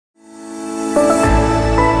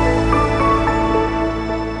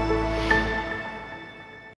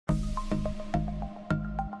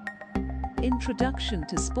Introduction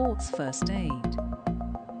to sports first aid.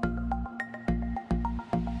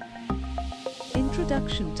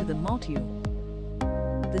 Introduction to the module.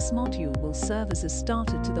 This module will serve as a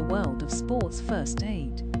starter to the world of sports first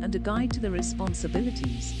aid and a guide to the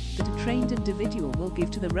responsibilities that a trained individual will give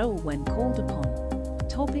to the role when called upon.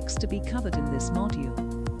 Topics to be covered in this module.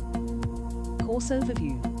 Course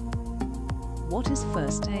overview. What is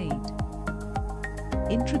first aid?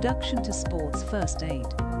 Introduction to sports first aid.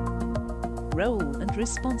 Role and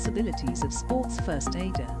responsibilities of sports first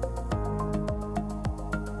aider.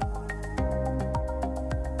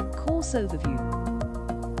 Course overview.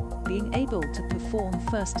 Being able to perform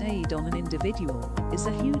first aid on an individual is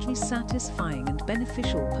a hugely satisfying and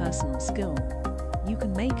beneficial personal skill. You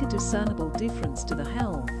can make a discernible difference to the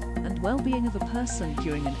health and well-being of a person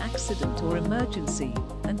during an accident or emergency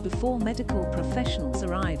and before medical professionals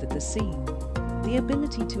arrive at the scene. The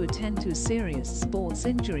ability to attend to a serious sports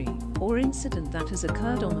injury or incident that has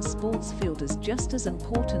occurred on a sports field is just as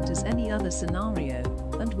important as any other scenario,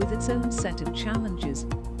 and with its own set of challenges.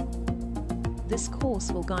 This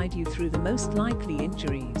course will guide you through the most likely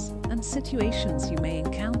injuries and situations you may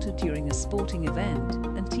encounter during a sporting event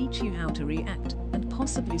and teach you how to react and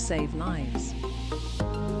possibly save lives.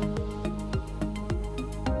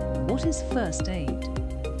 What is first aid?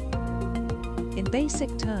 In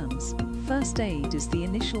basic terms, first aid is the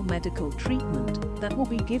initial medical treatment that will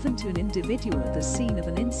be given to an individual at the scene of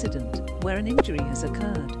an incident where an injury has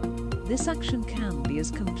occurred. This action can be as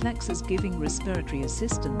complex as giving respiratory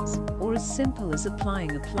assistance or as simple as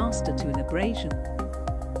applying a plaster to an abrasion.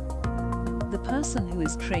 The person who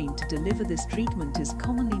is trained to deliver this treatment is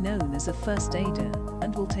commonly known as a first aider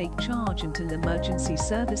and will take charge until emergency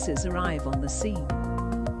services arrive on the scene.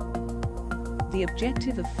 The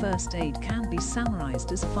objective of first aid can be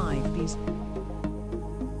summarized as 5 Ps.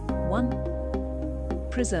 1.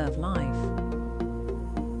 Preserve life.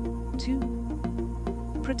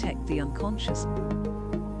 2. Protect the unconscious.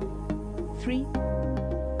 3.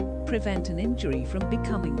 Prevent an injury from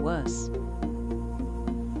becoming worse.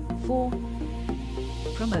 4.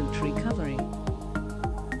 Promote recovery.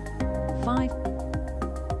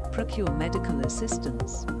 5. Procure medical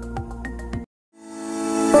assistance.